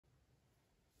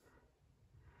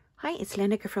Hi, it's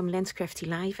Lenneke from Lenscrafty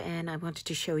Live, and I wanted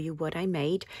to show you what I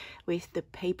made with the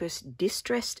papers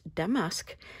Distressed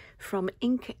Damask from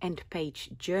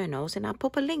InkandPageJournals. And I'll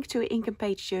pop a link to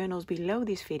InkandPageJournals below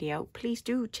this video. Please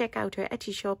do check out her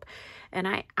Etsy shop. And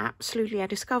I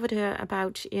discovered her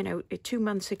about, 2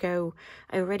 months ago.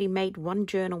 I already made one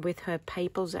journal with her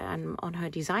papers and on her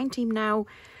design team now.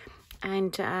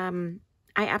 And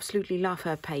I absolutely love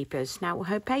her papers. Now,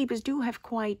 her papers do have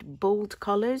quite bold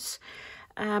colors.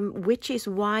 Which is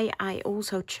why I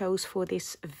also chose for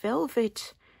this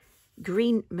velvet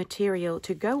green material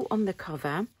to go on the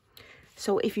cover.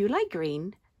 So if you like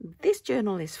green, this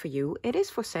journal is for you. It is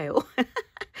for sale.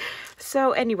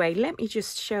 So anyway, let me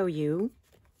just show you.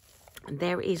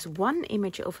 There is one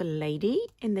image of a lady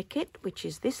in the kit, which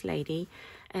is this lady.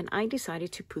 And I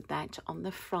decided to put that on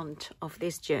the front of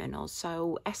this journal.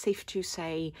 So as if to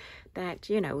say that,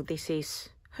 this is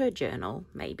her journal,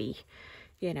 maybe.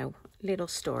 Little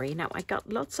story. Now I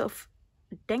got lots of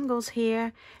dangles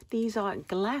here. These are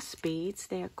glass beads.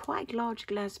 They are quite large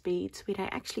glass beads, which I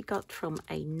actually got from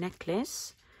a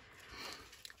necklace.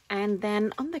 And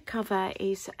then on the cover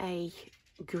is a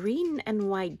green and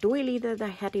white doily that I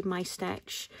had in my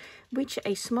stash, which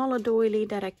a smaller doily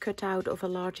that I cut out of a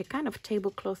larger kind of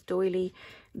tablecloth doily.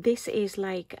 This is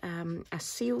like a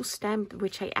seal stamp,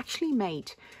 which I actually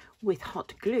made with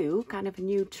hot glue, kind of a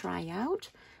new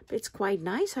tryout. It's quite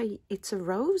nice. It's a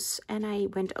rose and I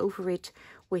went over it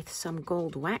with some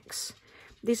gold wax.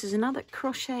 This is another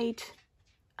crocheted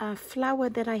flower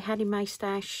that I had in my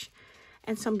stash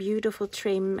and some beautiful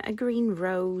trim, a green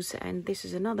rose, and this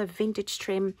is another vintage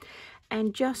trim.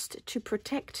 And just to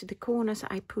protect the corners,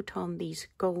 I put on these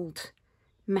gold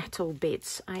metal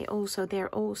bits. They're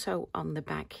also on the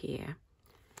back here.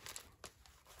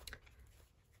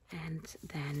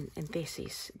 And this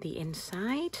is the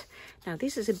inside. Now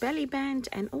this is a belly band,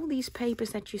 and all these papers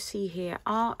that you see here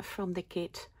are from the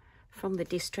kit, from the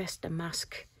Distressed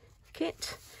Damask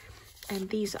kit. And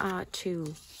these are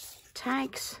 2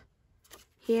 tags.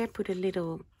 Here, put a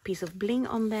little piece of bling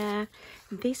on there.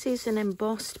 This is an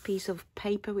embossed piece of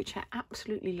paper, which I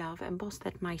absolutely love. Embossed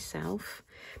that myself.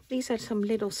 These are some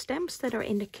little stamps that are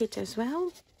in the kit as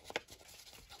well.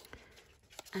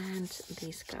 And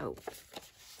these go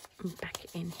back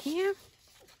in here.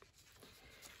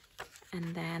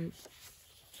 And then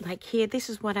like here, this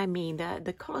is what I mean.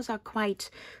 The colors are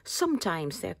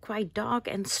sometimes they're quite dark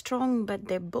and strong, but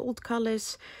they're bold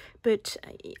colors. But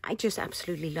I just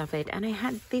absolutely love it. And I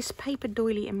had this paper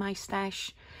doily in my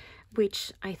stash,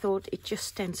 which I thought it just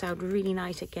stands out really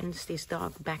nice against this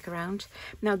dark background.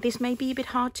 Now this may be a bit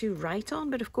hard to write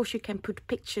on, but of course you can put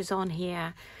pictures on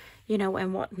here,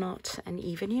 and whatnot, and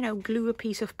even, glue a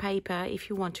piece of paper if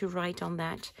you want to write on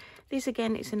that. This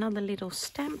again is another little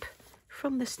stamp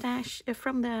from the stash,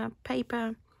 from the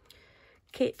paper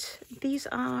kit. These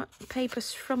are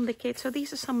papers from the kit, so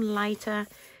these are some lighter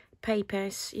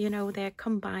papers, they're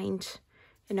combined,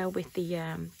 with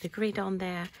the grid on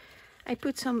there. I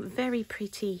put some very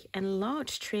pretty and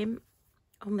large trim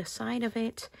on the side of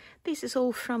it. This is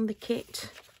all from the kit.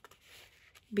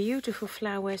 Beautiful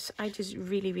flowers. I just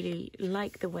really, really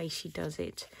like the way she does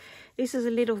it. This is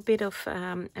a little bit of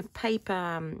a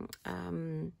paper,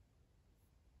 how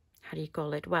do you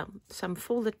call it? Well, some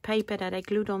folded paper that I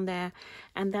glued on there.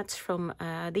 And that's from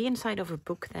the inside of a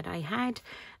book that I had.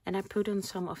 And I put on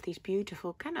some of these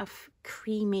beautiful kind of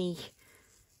creamy,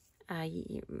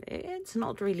 it's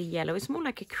not really yellow. It's more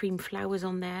like a cream flowers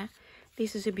on there.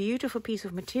 This is a beautiful piece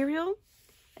of material.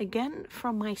 Again,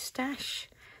 from my stash.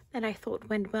 That I thought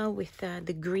went well with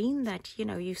the green that,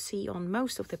 you see on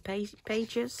most of the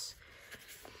pages.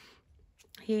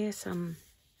 Here's some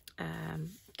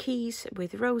keys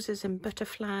with roses and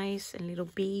butterflies and little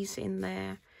bees in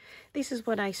there. This is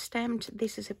what I stamped.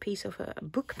 This is a piece of a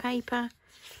book paper.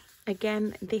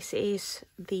 Again, this is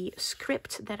the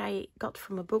script that I got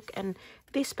from a book. And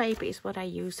this paper is what I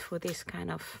used for this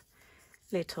kind of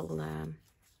little,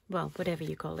 well, whatever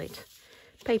you call it,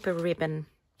 paper ribbon.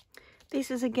 This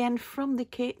is again from the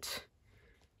kit.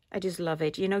 I just love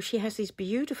it. She has this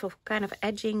beautiful kind of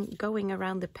edging going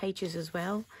around the pages as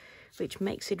well, which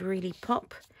makes it really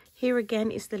pop. Here again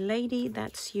is the lady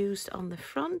that's used on the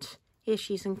front. Here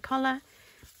she's in color.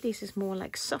 This is more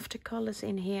like softer colors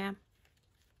in here.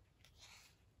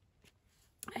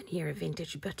 And here a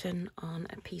vintage button on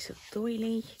a piece of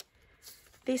doily.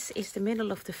 This is the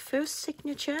middle of the first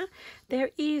signature.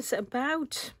 There is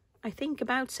about, I think,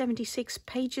 about 76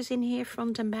 pages in here,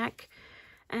 front and back.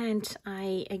 And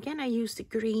I used the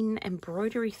green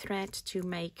embroidery thread to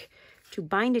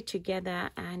bind it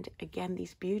together. And again,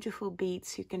 these beautiful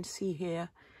beads you can see here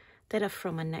that are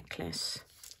from a necklace.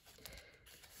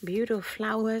 Beautiful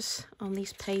flowers on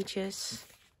these pages.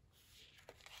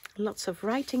 Lots of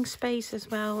writing space as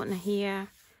well. And here,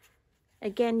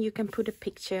 again, you can put a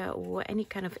picture or any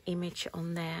kind of image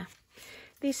on there.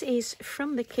 This is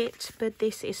from the kit, but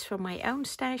this is from my own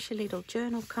stash, a little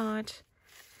journal card.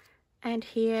 And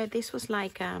here, this was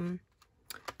like a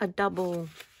double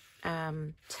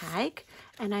tag,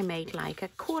 and I made like a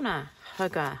corner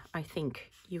hugger, I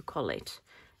think you call it.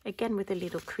 Again, with the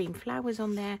little cream flowers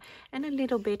on there, and a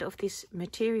little bit of this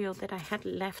material that I had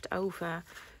left over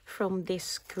from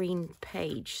this green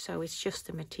page. So it's just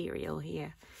the material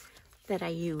here that I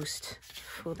used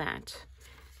for that.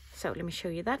 So let me show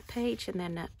you that page, and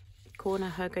then a corner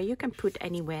hugger you can put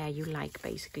anywhere you like,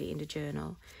 basically, in the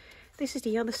journal. This is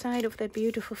the other side of that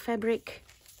beautiful fabric.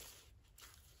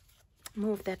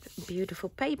 More of that beautiful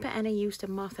paper, and I used a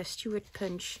Martha Stewart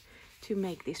punch to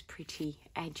make this pretty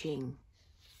edging.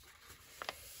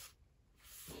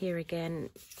 Here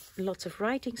again, lots of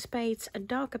writing space, a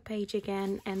darker page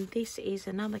again, and this is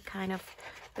another kind of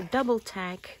a double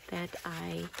tag that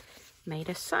I made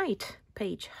a side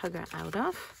page hugger out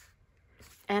of.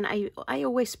 And I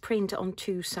always print on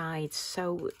two sides,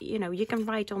 so, you know, you can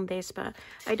write on this, but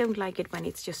I don't like it when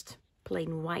it's just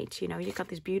plain white. You know, you got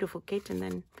this beautiful kit and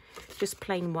then just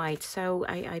plain white. So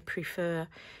I prefer,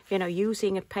 you know,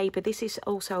 using a paper. This is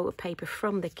also a paper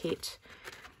from the kit.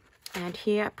 And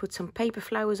here I put some paper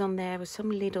flowers on there with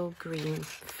some little green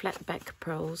flat back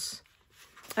pearls.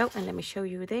 Oh, and let me show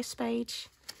you this page.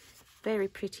 Very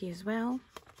pretty as well.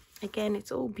 Again,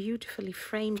 it's all beautifully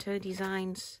framed, her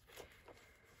designs.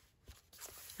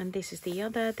 And this is the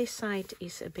other. This side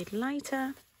is a bit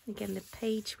lighter. Again, the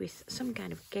page with some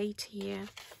kind of gate here.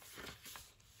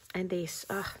 And this,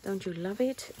 don't you love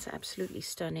it? It's absolutely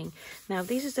stunning. Now,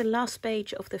 this is the last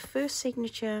page of the first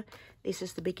signature. This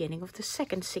is the beginning of the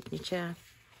second signature.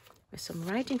 With some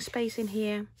writing space in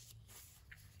here.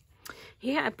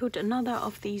 Here I put another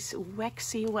of these wax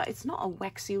seal. Well, it's not a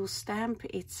wax seal stamp.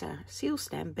 It's a seal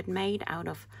stamp, but made out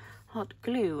of hot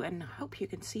glue. And I hope you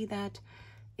can see that.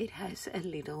 It has a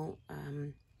little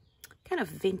kind of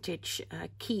vintage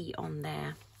key on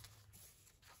there.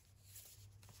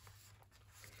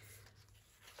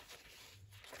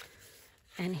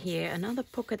 And here another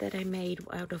pocket that I made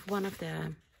out of one of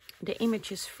the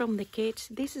images from the kit.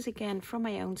 This is again from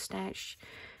my own stash,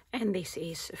 and this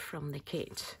is from the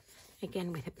kit.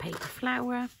 Again with a paper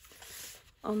flower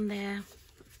on there.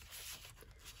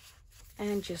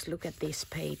 And just look at this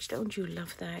page. Don't you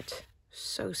love that?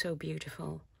 So, so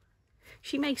beautiful.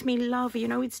 She makes me love, you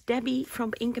know, it's Debbie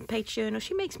from InkandPageJournals.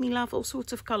 She makes me love all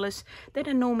sorts of colors that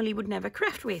I normally would never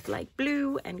craft with, like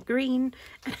blue and green.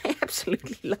 And I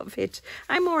absolutely love it.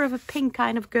 I'm more of a pink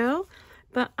kind of girl,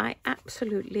 but I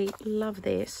absolutely love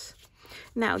this.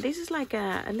 Now, this is like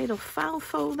a little file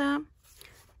folder.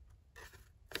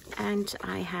 And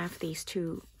I have these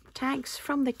two tags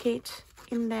from the kit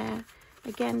in there.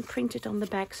 Again, printed on the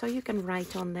back, so you can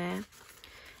write on there.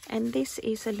 And this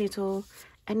is a little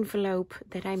envelope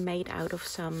that I made out of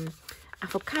some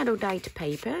avocado dyed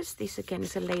papers. This again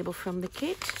is a label from the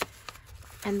kit.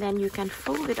 And then you can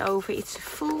fold it over. It's a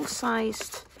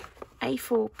full-sized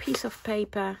A4 piece of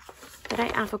paper that I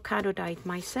avocado dyed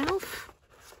myself.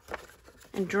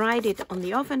 And dried it on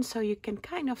the oven, so you can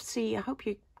kind of see, I hope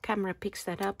your camera picks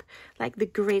that up, like the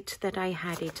grid that I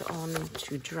had it on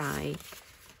to dry.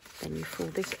 Then you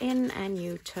fold this in and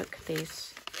you tuck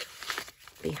this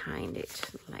behind it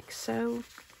like so.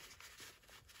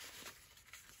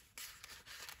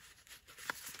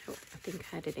 Oh, I think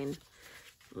I had it in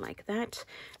like that.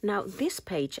 Now this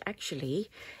page actually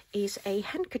is a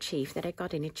handkerchief that I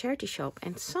got in a charity shop,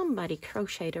 and somebody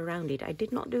crocheted around it. I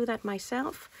did not do that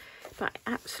myself, but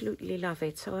I absolutely love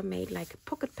it. So I made like a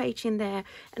pocket page in there,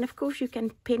 and of course you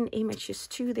can pin images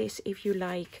to this if you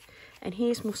like. And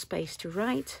here's more space to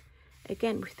write,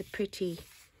 again with the pretty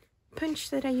punch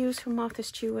that I use from Martha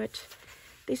Stewart.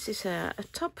 This is a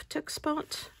top tuck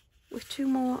spot with two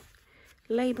more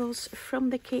labels from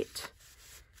the kit.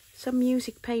 Some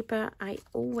music paper. I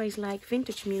always like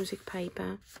vintage music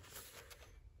paper.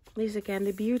 This again,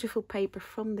 the beautiful paper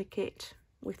from the kit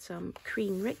with some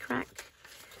cream rickrack.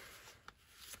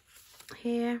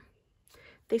 Here,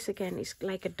 this again is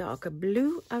like a darker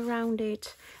blue around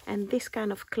it, and this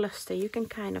kind of cluster you can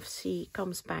kind of see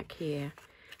comes back here.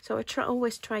 So I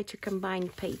always try to combine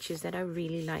pages that I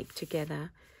really like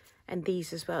together. And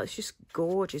these as well. It's just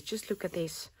gorgeous. Just look at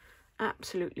this.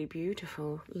 Absolutely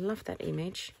beautiful. Love that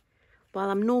image.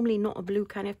 While I'm normally not a blue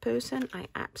kind of person, I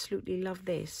absolutely love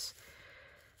this.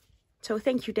 So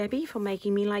thank you, Debbie, for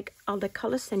making me like other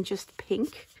colors than just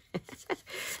pink.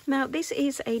 Now, this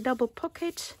is a double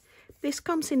pocket This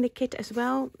comes in the kit as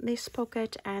well, this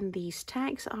pocket, and these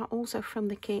tags are also from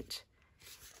the kit.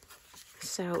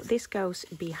 So this goes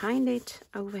behind it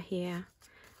over here,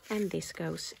 and this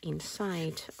goes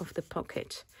inside of the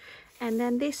pocket. And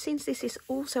then this, since this is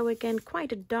also again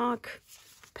quite a dark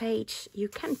page, you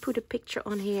can put a picture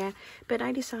on here, but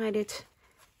I decided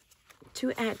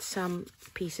to add some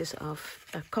pieces of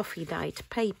coffee dyed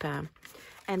paper.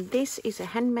 And this is a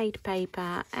handmade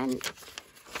paper, and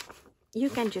you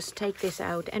can just take this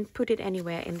out and put it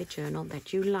anywhere in the journal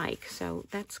that you like. So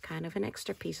that's kind of an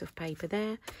extra piece of paper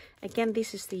there. Again,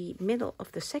 this is the middle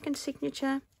of the second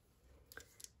signature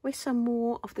with some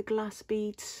more of the glass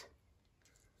beads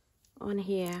on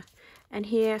here. And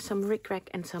here some rickrack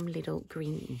and some little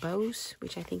green bows,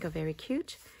 which I think are very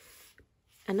cute.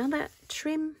 Another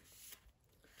trim,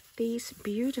 these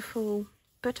beautiful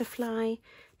butterfly.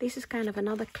 This is kind of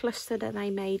another cluster that I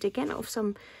made, again, of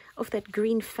some of that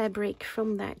green fabric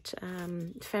from that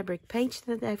fabric page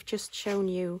that I've just shown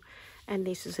you. And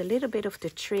this is a little bit of the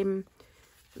trim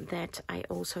that I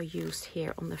also used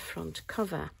here on the front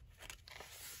cover.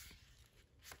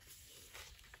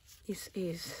 This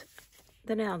is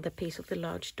another piece of the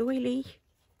large doily.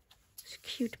 It's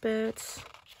cute birds.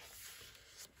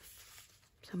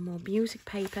 Some more music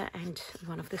paper and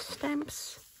one of the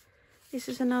stamps. This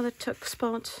is another tuck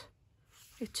spot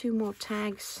with 2 more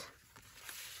tags.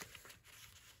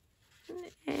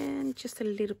 And just a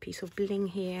little piece of bling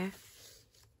here.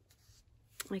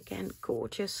 Again,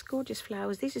 gorgeous, gorgeous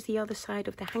flowers. This is the other side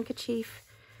of the handkerchief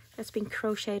that's been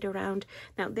crocheted around.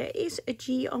 Now, there is a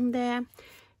G on there.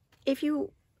 If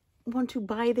you want to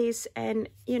buy this and,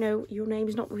 you know, your name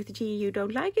is not with the G, you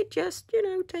don't like it, just, you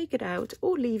know, take it out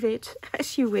or leave it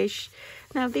as you wish.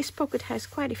 Now, this pocket has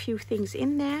quite a few things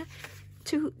in there.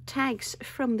 2 tags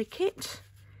from the kit.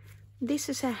 This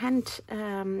is a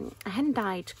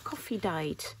hand-dyed,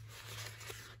 coffee-dyed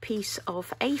piece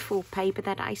of A4 paper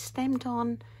that I stamped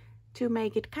on to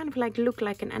make it kind of like look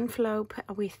like an envelope.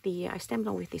 With the I stamped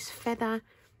on with this feather,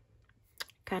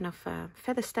 kind of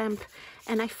feather stamp,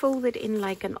 and I folded in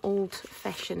like an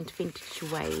old-fashioned vintage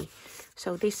way.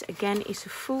 So this again is a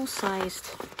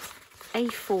full-sized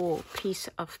A4 piece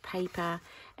of paper,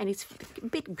 and it's a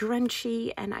bit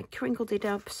grungy, and I crinkled it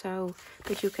up, so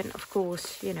but you can, of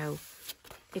course, you know,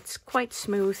 it's quite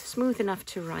smooth enough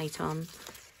to write on.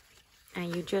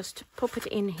 And you just pop it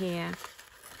in here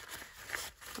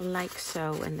like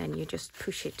so, and then you just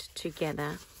push it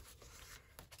together.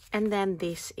 And then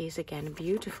this is again a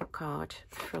beautiful card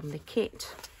from the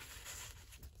kit.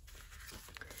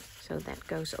 So that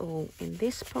goes all in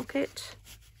this pocket.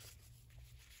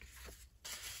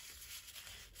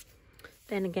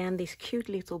 Then again, these cute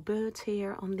little birds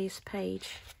here on this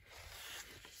page.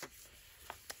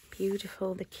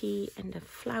 Beautiful, the key and the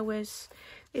flowers.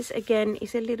 This again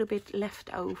is a little bit left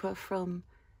over from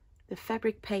the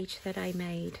fabric page that I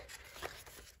made.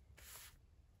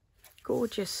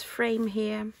 Gorgeous frame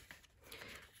here.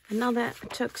 Another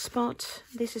tuck spot.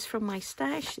 This is from my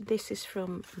stash. This is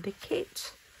from the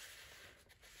kit.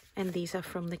 And these are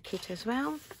from the kit as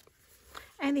well.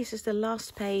 And this is the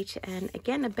last page, and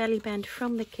again a belly band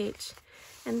from the kit.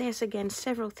 And there's again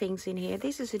several things in here.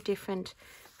 This is a different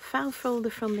file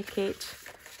folder from the kit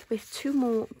with 2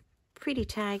 more pretty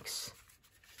tags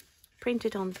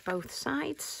printed on both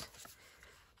sides.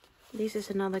 This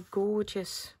is another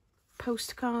gorgeous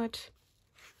postcard.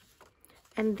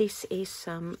 And this is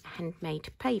some handmade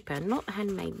paper, not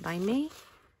handmade by me,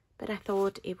 but I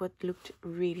thought it would look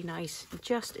really nice.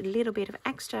 Just a little bit of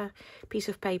extra piece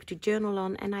of paper to journal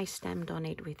on, and I stamped on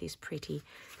it with this pretty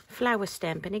flower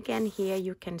stamp. And again, here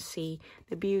you can see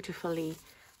the beautifully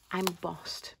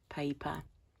embossed paper.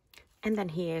 And then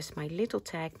here's my little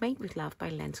tag, Made with Love by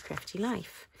Len's Crafty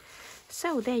Life.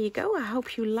 So there you go. I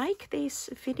hope you like this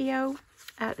video.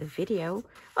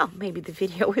 Well, maybe the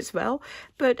video as well,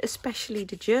 but especially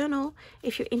the journal.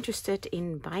 If you're interested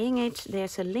in buying it,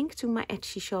 there's a link to my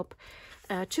Etsy shop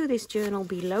to this journal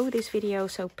below this video,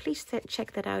 so please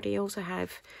check that out. I also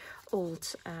have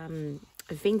old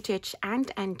vintage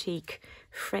and antique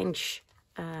French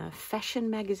fashion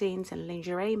magazines and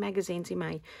lingerie magazines in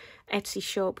my Etsy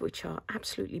shop, which are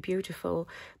absolutely beautiful.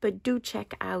 But do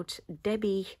check out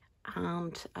Debbie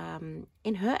and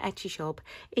in her Etsy shop,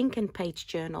 Ink and Page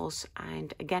Journals,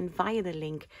 and again via the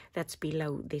link that's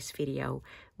below this video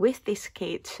with this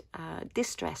kit,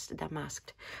 Distressed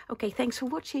Damask. Okay, thanks for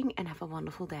watching and have a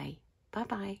wonderful day. Bye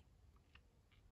bye.